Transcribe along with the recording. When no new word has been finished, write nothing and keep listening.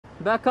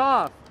Back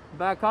off.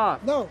 Back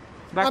off. No.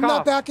 Back I'm off.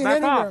 not backing Back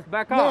anywhere. off.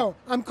 Back off. No.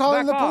 I'm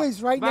calling Back the off.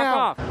 police right Back now.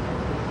 Off.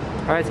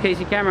 All right, it's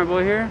Casey Camera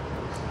Boy here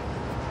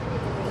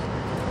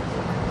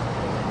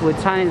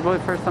with Chinese Boy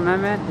First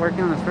Amendment,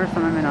 working on his First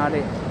Amendment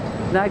audit.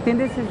 Now, I think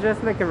this is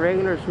just like a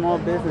regular small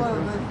business.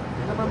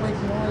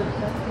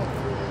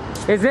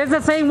 Is this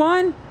the same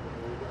one?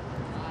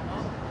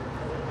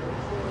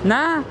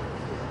 Nah?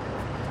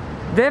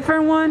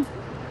 Different one?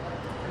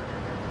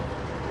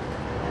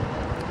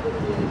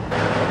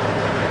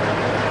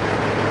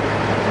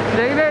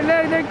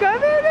 They're coming,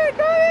 they're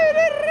coming!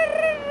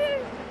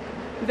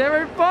 They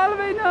were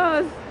following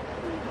us!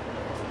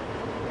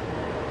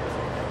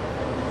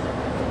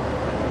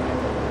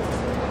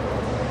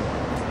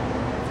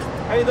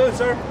 How you doing,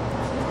 sir?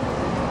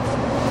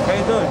 How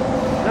you doing?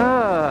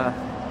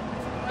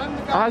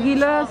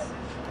 Aguilas?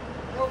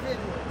 No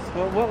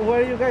videos. Well, what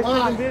are you guys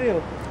taking video?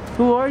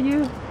 Who are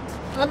you?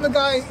 I'm the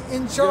guy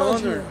in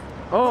charge here.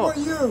 Oh, Who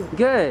are you?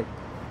 good.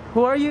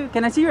 Who are you?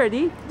 Can I see your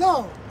ID?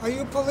 No. Are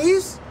you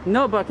police?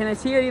 No, but can I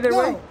see it either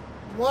way?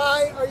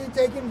 Why are you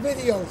taking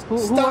videos?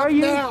 Who are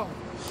you? Now.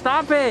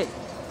 Stop it!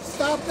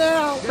 Stop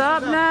now.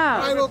 Stop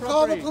now! I will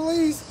call the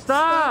police.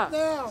 Stop!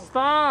 now.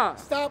 Stop!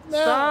 Stop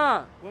now.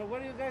 Stop! Well,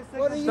 what are you guys taking?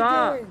 What are you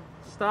Stop! doing?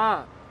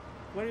 Stop!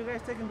 What are you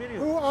guys taking video?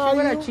 Who She are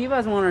would you? have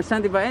Chivas one or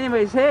something, but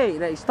anyways, hey,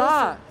 like,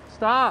 stop!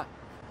 Stop!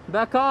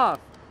 Back off!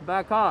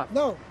 Back off!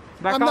 No.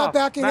 Back I'm off. not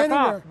backing Back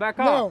anywhere. off. Back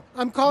no, off.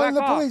 I'm calling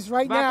Back the police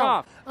right Back now.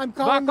 Off. I'm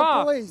calling Back the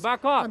off. police.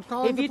 Back off. I'm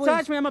calling If the you police.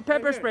 touch me, I'm a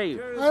pepper spray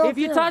you. I don't If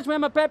you care. touch me,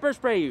 I'm a pepper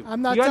spray you.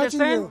 I'm not you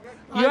touching understand?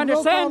 you. You I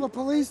understand? will call the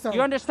police though.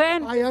 You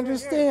understand? I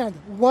understand.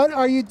 What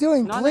are you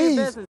doing? None of your Please.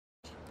 business.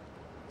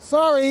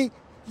 Sorry,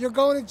 you're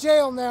going to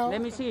jail now.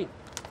 Let me see.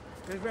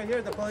 It's right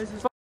here. The police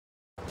is.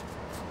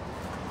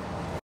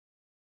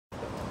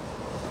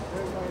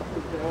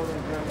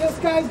 This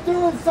guy's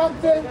doing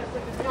something.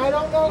 I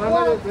don't know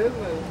what.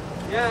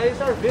 Yeah,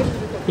 it's our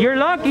business. You're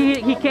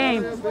lucky he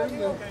came.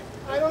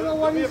 I don't know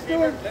what he's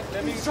doing.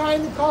 He's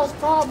trying to cause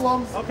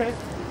problems. Okay.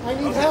 I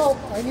need help.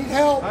 I need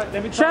help.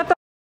 Let me Shut the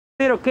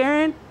little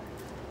Karen.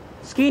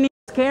 Skinny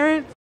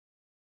Karen.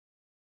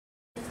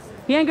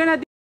 He ain't gonna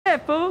do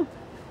that, fool.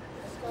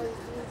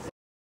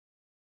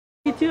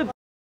 You too.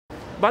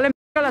 Vale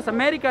a las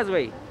Américas,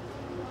 güey.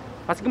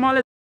 Así como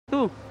vale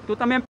tú. Tú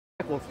también,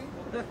 pendejo.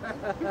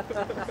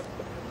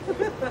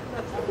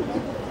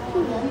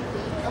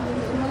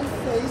 Coming in my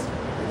face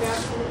and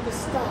asking him to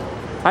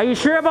stop. Are you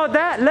sure about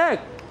that? Look,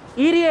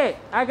 idiot.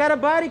 I got a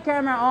body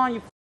camera on,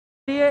 you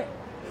idiot.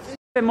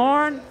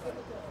 Moron.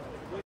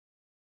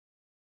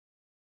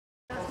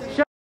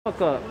 Shut the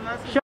fuck up.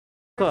 Shut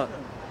the fuck up.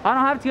 I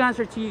don't have to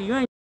answer to you. You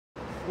ain't.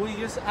 We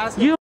just asked.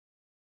 You.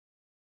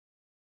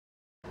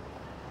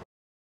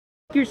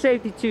 Your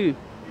safety too.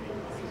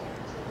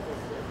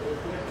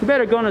 You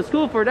better go to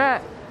school for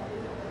that.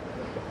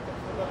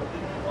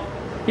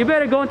 You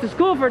better go into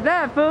school for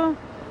that, fool.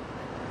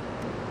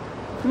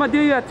 I'm gonna do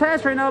you a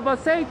test right now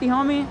about safety,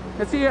 homie.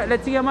 Let's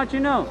see how much you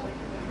know.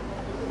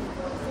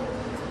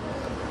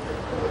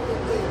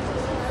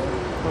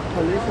 The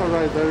police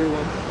arrived,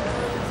 everyone.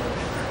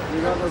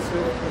 You got the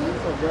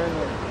police are very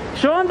nice.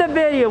 Show them the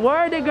video. What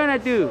are they gonna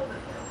do?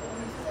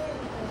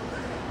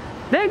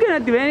 They ain't gonna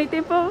do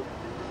anything, fool.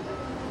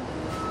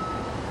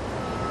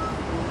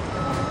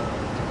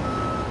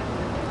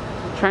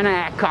 Trying to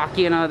act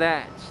cocky and all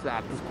that.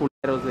 Stop these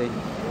culeros, eh.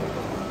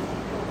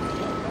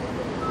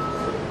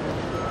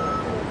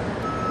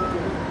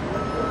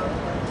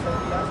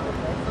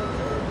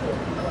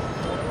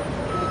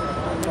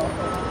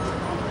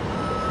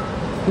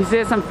 He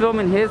says I'm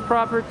filming his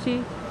property.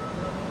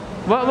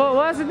 What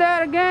was it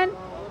that again?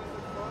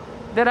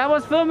 That I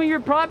was filming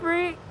your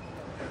property?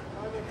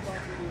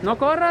 No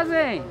corras,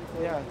 güey.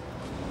 Yeah.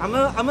 I'm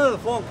on the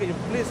phone. Can you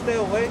please stay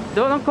away?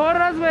 No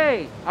corras,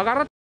 güey.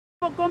 Agárrate,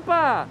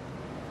 compa.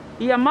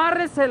 Y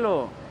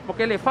amárreselo.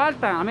 Porque le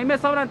faltan. A mí me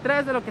sobran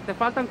 3 de lo que te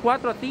faltan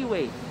 4 a ti,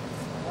 güey.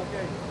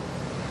 Okay.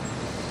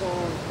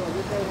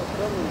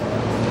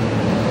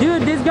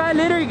 Dude, this guy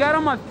literally got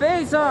on my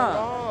face, huh?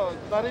 Oh,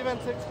 not even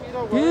 6 feet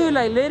away. Dude,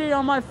 like literally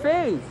on my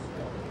face.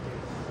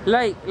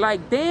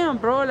 Like damn,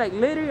 bro. Like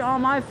literally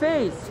on my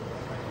face.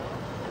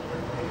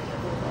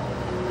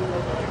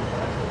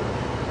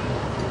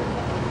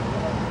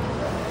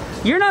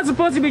 You're not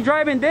supposed to be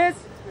driving this.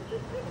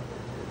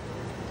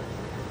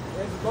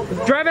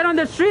 Drive it on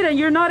the street, and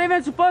you're not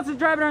even supposed to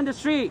drive it on the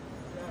street.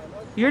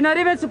 You're not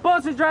even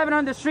supposed to drive it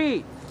on the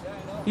street.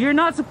 You're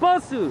not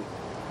supposed to.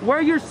 Where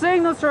your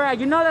signals are at.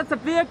 You know that's a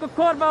vehicle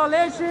code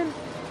violation?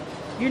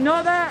 You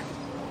know that?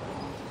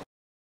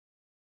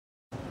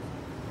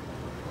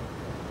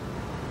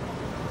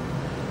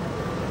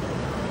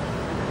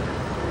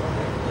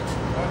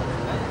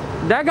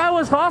 That guy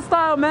was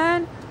hostile,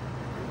 man.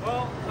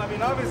 Well, I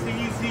mean, obviously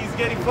he's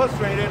getting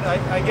frustrated.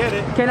 I get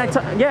it. Can I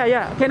talk?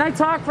 Yeah. Can I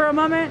talk for a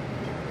moment?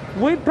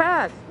 We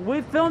passed.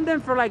 We filmed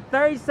them for like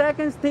 30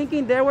 seconds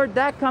thinking they were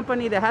that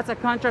company that has a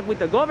contract with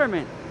the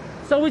government.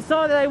 So we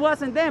saw that it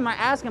wasn't them. I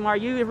asked him, are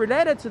you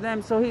related to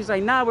them? So he's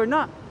like, nah, we're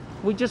not.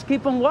 We just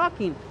keep on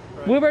walking.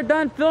 We were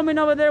done filming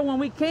over there. When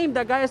we came,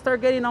 the guy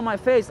started getting on my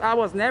face. I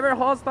was never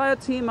hostile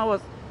to him.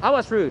 I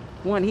was rude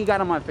when he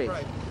got on my face.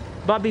 Right.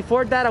 But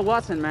before that, I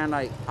wasn't, man.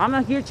 Like, I'm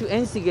not here to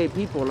instigate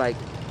people. Like,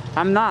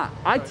 I'm not.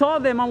 I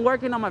told them I'm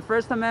working on my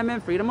First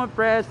Amendment, freedom of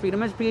press,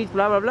 freedom of speech,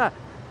 blah, blah, blah.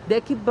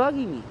 They keep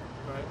bugging me.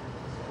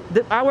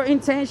 Right. Our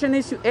intention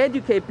is to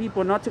educate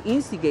people, not to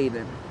instigate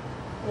them.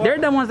 Well, they're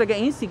the ones that get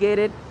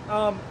instigated.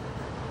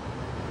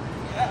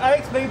 I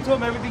explained to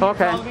him everything you're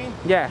telling me.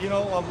 Yeah. You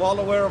know, I'm well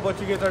aware of what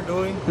you guys are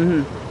doing.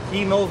 Mm-hmm.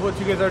 He knows what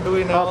you guys are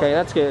doing now. Okay,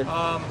 that's good.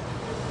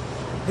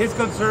 His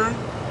concern,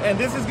 and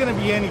this is going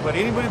to be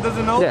anybody that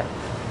doesn't know. Yeah.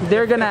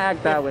 They're going to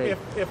act that way.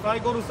 If I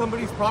go to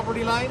somebody's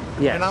property line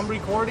and I'm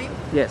recording,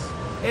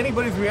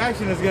 anybody's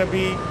reaction is going to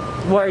be,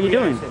 what are you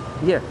doing?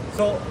 Yeah.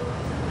 So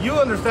you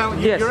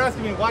understand, you're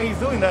asking me why he's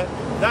doing that.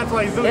 That's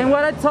why he's doing and that.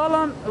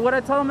 what I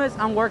told him is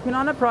I'm working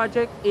on a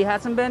project. It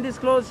hasn't been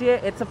disclosed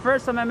yet. It's a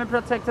First Amendment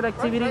protected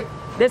activity.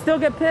 Right. They still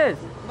get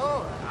pissed.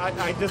 No,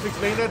 I just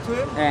explained that to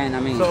him. And I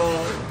mean,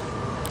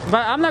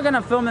 but I'm not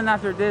gonna film it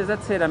after this.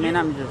 That's it. I mean,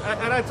 I'm just.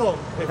 And I told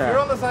him, if you're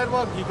on the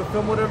sidewalk, you can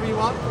film whatever you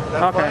want.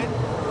 That's fine.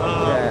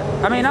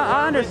 I mean,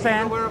 I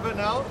understand. He's aware of it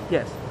now.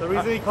 Yes. The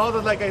reason he called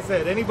it, like I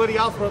said, anybody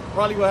else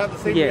probably will have the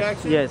same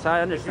reaction. Yes,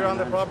 I understand. If you're on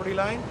the property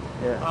line.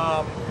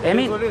 Yeah. I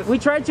mean, we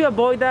try to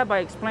avoid that by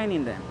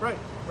explaining them. Right.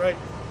 Right.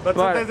 But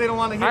sometimes they don't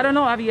want to hear. I don't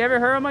know. Have you ever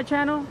heard of my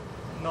channel?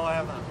 No, I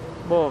have not.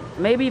 Well,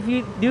 maybe if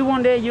you do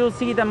one day, you'll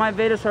see that my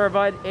videos are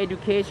about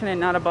education and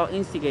not about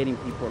instigating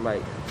people.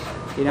 Like,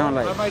 you know,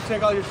 like. I might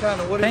check out your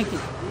channel. What is Thank you.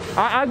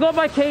 I go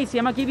by Casey.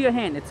 I'm gonna give you a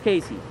hint. It's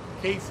Casey.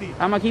 Casey.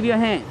 I'm gonna give you a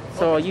hint.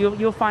 So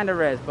you'll find the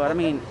rest. But I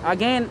mean,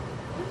 again,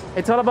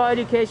 it's all about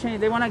education.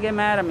 If they wanna get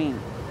mad, I mean.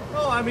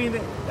 No, I mean,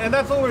 and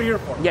that's what we're here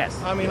for. Yes.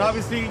 I mean,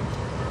 obviously,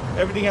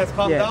 everything has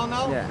calmed down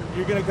now. Yeah.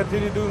 You're gonna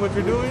continue doing what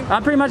you're doing.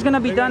 I'm pretty much gonna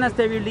be done as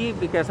they leave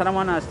because I don't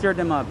want to stir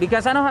them up.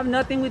 Because I don't have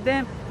nothing with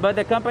them, but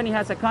the company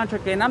has a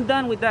contract and I'm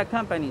done with that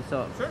company.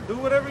 So sure, do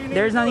whatever you need.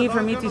 There's no need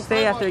for me to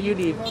stay after you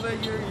leave. You know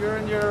that you're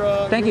in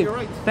your Thank you. Your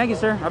rights. Thank you,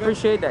 sir. I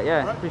appreciate that.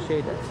 Yeah, I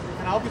appreciate that.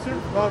 Can I help you, sir?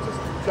 No, just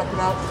checking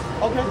out.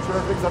 Okay. Making sure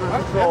everything's under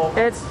control.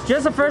 It's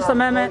just a First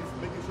Amendment.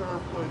 Making sure our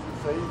employees are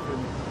safe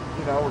and,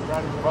 you know, we're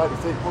trying to provide a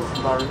safe work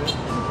environment.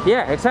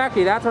 Yeah,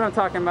 exactly. That's what I'm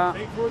talking about.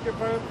 Safe work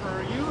environment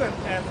for you and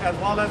as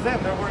well as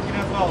them. They're working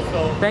as well.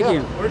 So thank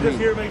you. We're just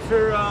here to make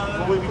sure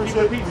we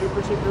appreciate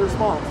your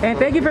response. And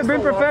thank you for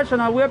being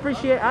professional. I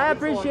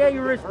appreciate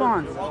your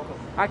response.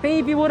 I think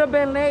if he would have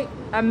been late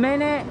a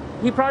minute,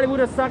 he probably would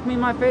have sucked me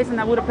in my face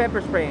and I would have pepper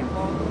sprayed him.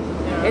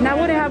 And I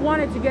wouldn't have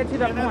wanted to get to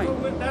that point.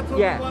 That's what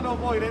we want to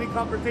avoid, any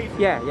confrontation.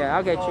 Yeah,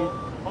 I'll get you.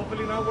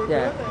 Hopefully now we're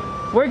good.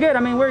 We're good. I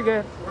mean, we're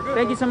good.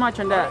 Thank you so much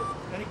on that.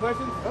 Any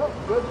questions? Oh,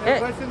 good. Any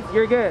questions?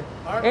 You're good.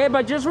 Right. Hey,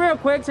 but just real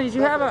quick, since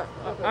you have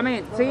I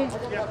mean, see?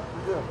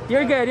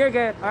 You're good. You're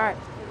good. All right.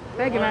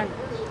 Thank you, man.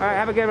 All right,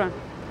 have a good one.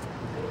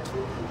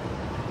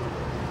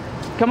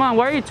 Come on,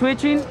 why are you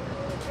twitching?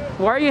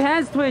 Why are your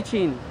hands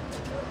twitching?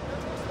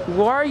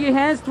 Why are your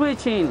hands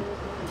twitching?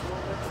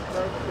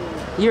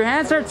 Your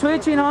hands are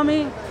twitching,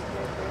 homie.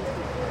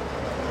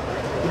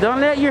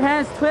 Don't let your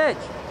hands twitch.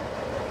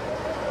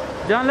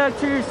 Don't look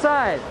to your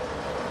side.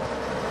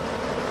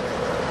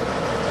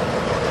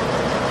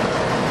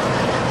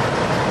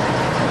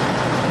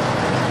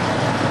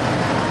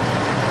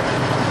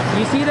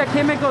 You see the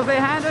chemicals they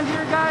handle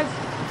here, guys?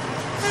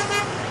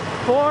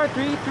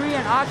 433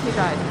 and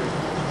oxidizer.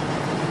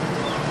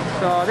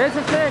 So this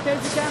is it.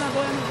 Casey County, I'm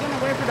gonna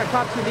wait for the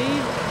cop to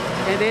leave,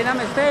 and then I'm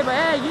gonna stay. But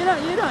hey, you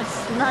don't,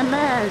 my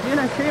man, you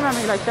don't scream at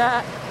me like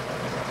that.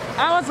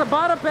 I was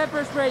about to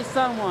pepper spray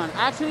someone.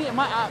 Actually,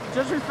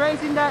 just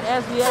rephrasing that,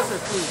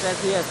 SDSs, please,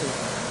 SDSs.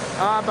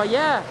 But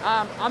yeah,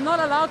 I'm not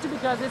allowed to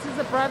because this is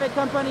a private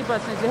company.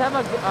 But since you have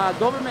a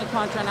government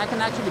contract, I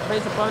can actually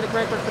place a public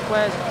records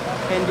request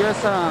and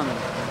just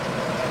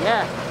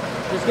yeah,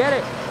 just get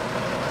it.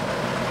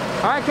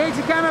 All right,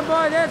 Casey Camera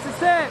Boy, this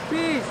is it.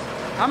 Peace.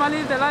 I'm gonna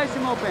leave the live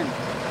stream open.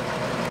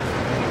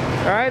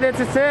 All right, that's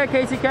it.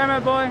 Casey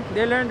Camera Boy,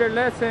 they learned their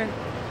lesson.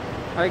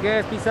 I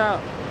guess. Peace out.